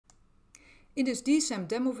In this DSEM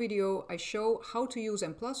demo video, I show how to use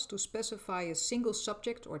Mplus to specify a single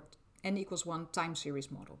subject or n=1 time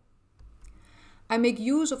series model. I make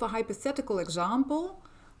use of a hypothetical example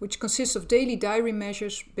which consists of daily diary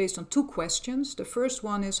measures based on two questions. The first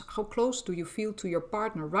one is, how close do you feel to your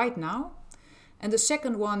partner right now? And the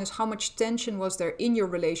second one is, how much tension was there in your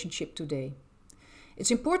relationship today?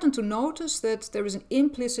 It's important to notice that there is an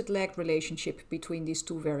implicit lagged relationship between these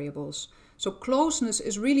two variables. So closeness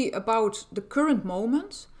is really about the current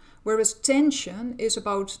moment, whereas tension is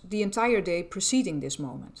about the entire day preceding this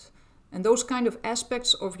moment. And those kind of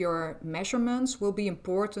aspects of your measurements will be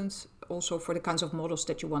important also for the kinds of models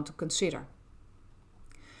that you want to consider.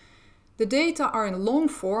 The data are in long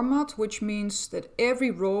format, which means that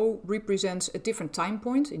every row represents a different time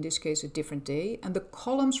point, in this case a different day, and the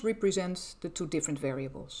columns represent the two different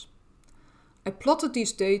variables. I plotted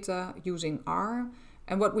these data using R,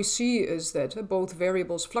 and what we see is that both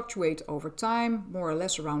variables fluctuate over time, more or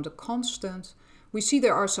less around a constant. We see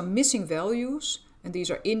there are some missing values, and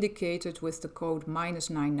these are indicated with the code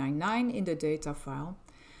 -999 in the data file.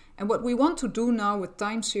 And what we want to do now with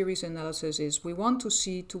time series analysis is we want to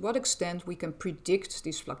see to what extent we can predict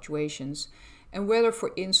these fluctuations and whether,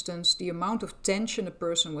 for instance, the amount of tension a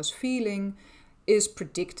person was feeling is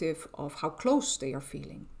predictive of how close they are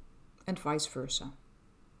feeling, and vice versa.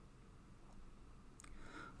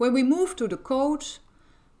 When we move to the code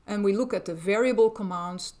and we look at the variable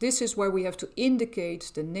commands, this is where we have to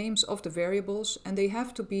indicate the names of the variables, and they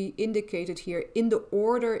have to be indicated here in the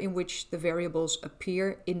order in which the variables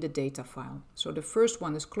appear in the data file. So the first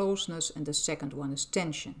one is closeness and the second one is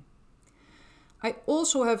tension. I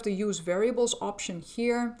also have the use variables option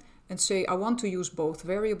here and say I want to use both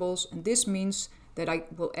variables, and this means that I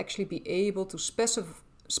will actually be able to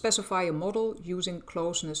specify a model using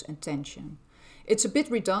closeness and tension. It's a bit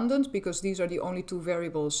redundant because these are the only two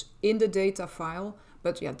variables in the data file,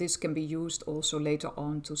 but yeah, this can be used also later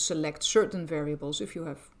on to select certain variables if you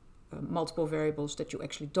have multiple variables that you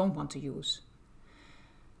actually don't want to use.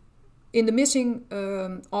 In the missing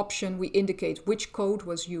option, we indicate which code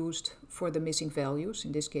was used for the missing values,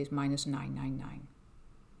 in this case -999.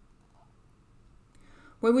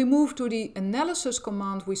 When we move to the analysis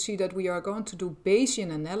command, we see that we are going to do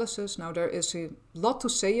Bayesian analysis. Now there is a lot to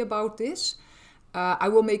say about this. I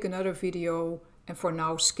will make another video and for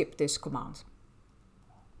now skip this command.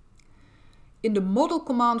 In the model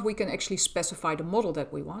command we can actually specify the model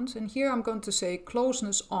that we want, and here I'm going to say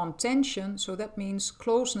closeness on tension, so that means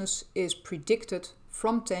closeness is predicted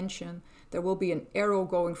from tension. There will be an arrow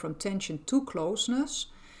going from tension to closeness.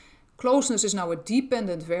 Closeness is now a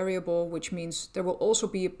dependent variable, which means there will also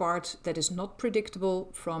be a part that is not predictable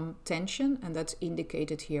from tension, and that's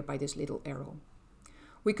indicated here by this little arrow.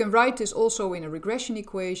 We can write this also in a regression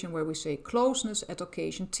equation where we say closeness at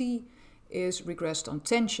occasion t is regressed on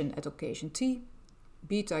tension at occasion t.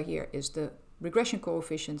 Beta here is the regression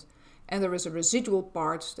coefficient, and there is a residual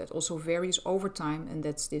part that also varies over time, and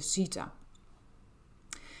that's this zeta.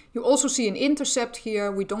 You also see an intercept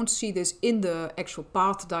here. We don't see this in the actual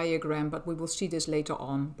path diagram, but we will see this later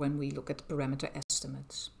on when we look at the parameter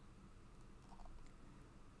estimates.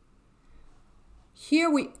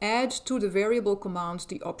 Here we add to the variable command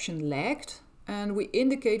the option lagged, and we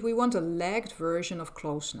indicate we want a lagged version of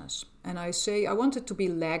closeness. And I say I want it to be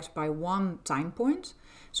lagged by one time point.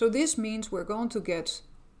 So this means we're going to get,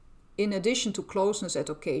 in addition to closeness at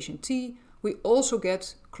occasion t, we also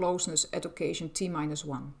get closeness at occasion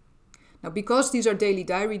t-1. Now because these are daily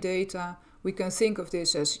diary data, we can think of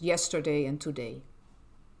this as yesterday and today.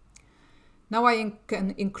 Now I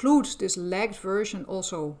can include this lagged version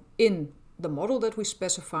also in the model that we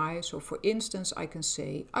specify. So for instance, I can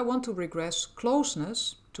say I want to regress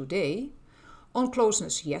closeness today on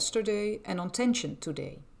closeness yesterday and on tension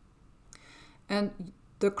today. And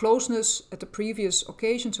the closeness at the previous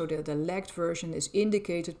occasion, so the lagged version, is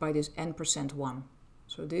indicated by this n%1.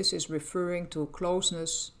 So this is referring to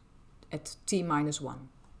closeness at t-1.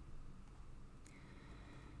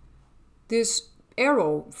 This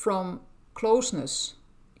arrow from closeness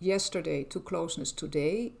yesterday to closeness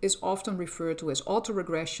today is often referred to as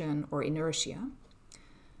autoregression or inertia.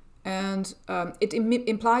 And it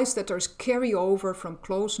implies that there's carryover from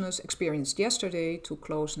closeness experienced yesterday to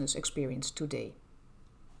closeness experienced today.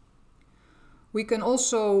 We can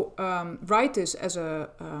also write this as a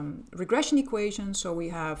regression equation. So we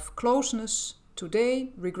have closeness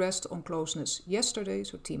today regressed on closeness yesterday,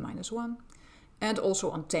 so t-1, and also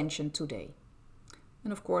on tension today.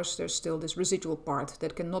 And of course, there's still this residual part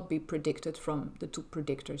that cannot be predicted from the two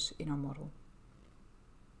predictors in our model.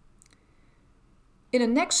 In the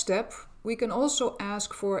next step, we can also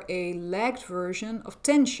ask for a lagged version of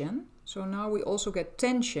tension. So now we also get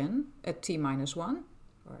tension at t-1,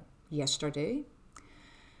 or yesterday.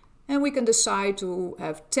 And we can decide to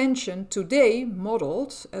have tension today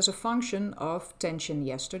modeled as a function of tension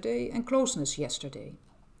yesterday and closeness yesterday.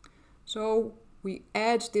 So we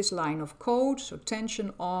add this line of code, so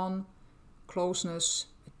tension on, closeness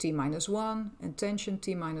at t-1, and tension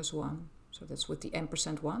t-1. So that's with the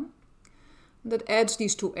 %1. And that adds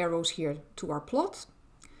these two arrows here to our plot.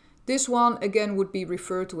 This one again would be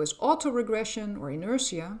referred to as autoregression or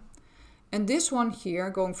inertia. And this one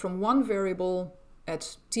here, going from one variable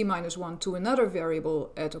at t-1 to another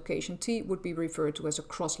variable at occasion t, would be referred to as a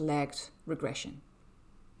cross-lagged regression.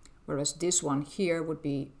 Whereas this one here would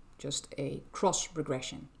be just a cross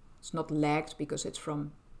regression. It's not lagged because it's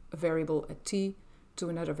from a variable at t to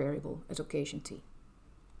another variable at occasion t.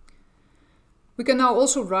 We can now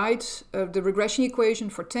also write the regression equation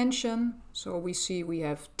for tension. So we see we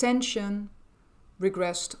have tension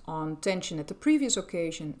regressed on tension at the previous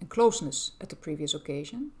occasion and closeness at the previous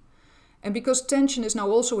occasion. And because tension is now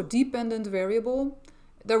also a dependent variable,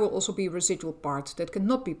 there will also be a residual part that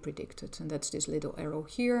cannot be predicted. And that's this little arrow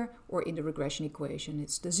here, or in the regression equation,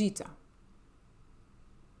 it's the zeta.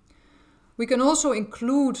 We can also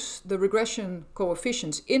include the regression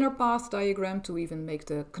coefficients in our path diagram to even make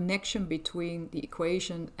the connection between the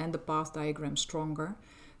equation and the path diagram stronger.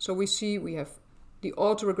 So we see we have the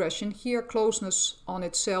autoregression here, closeness on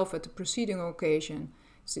itself at the preceding occasion.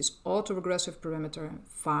 It's this autoregressive parameter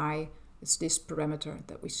phi. It's this parameter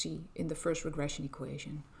that we see in the first regression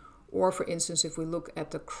equation. Or for instance, if we look at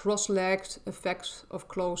the cross-lagged effects of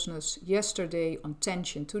closeness yesterday on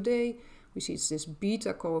tension today, we see it's this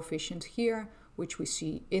beta coefficient here, which we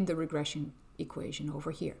see in the regression equation over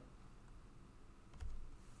here.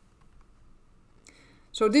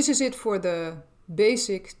 So this is it for the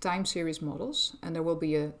basic time series models, and there will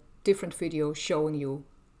be a different video showing you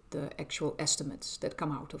the actual estimates that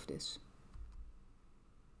come out of this.